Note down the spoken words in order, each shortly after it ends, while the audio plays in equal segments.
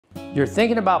You're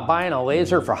thinking about buying a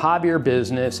laser for hobby or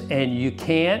business and you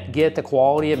can't get the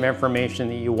quality of information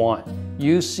that you want.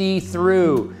 You see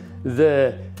through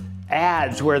the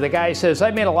ads where the guy says,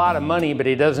 I made a lot of money, but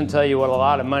he doesn't tell you what a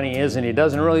lot of money is, and he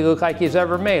doesn't really look like he's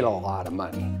ever made a lot of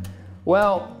money.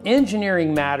 Well,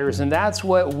 engineering matters, and that's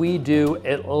what we do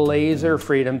at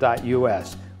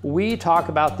laserfreedom.us. We talk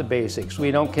about the basics. We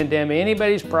don't condemn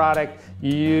anybody's product.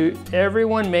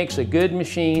 Everyone makes a good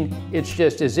machine. It's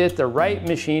just, is it the right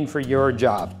machine for your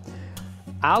job?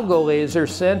 Algo Laser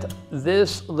sent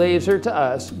this laser to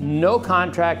us. No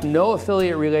contract, no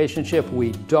affiliate relationship.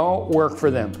 We don't work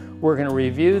for them. We're going to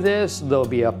review this. There'll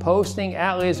be a posting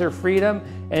at Laser Freedom,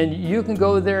 and you can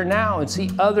go there now and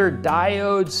see other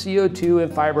diode, CO2,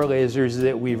 and fiber lasers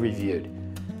that we reviewed.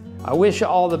 I wish you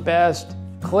all the best.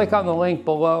 Click on the link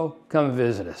below. Come and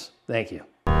visit us. Thank you.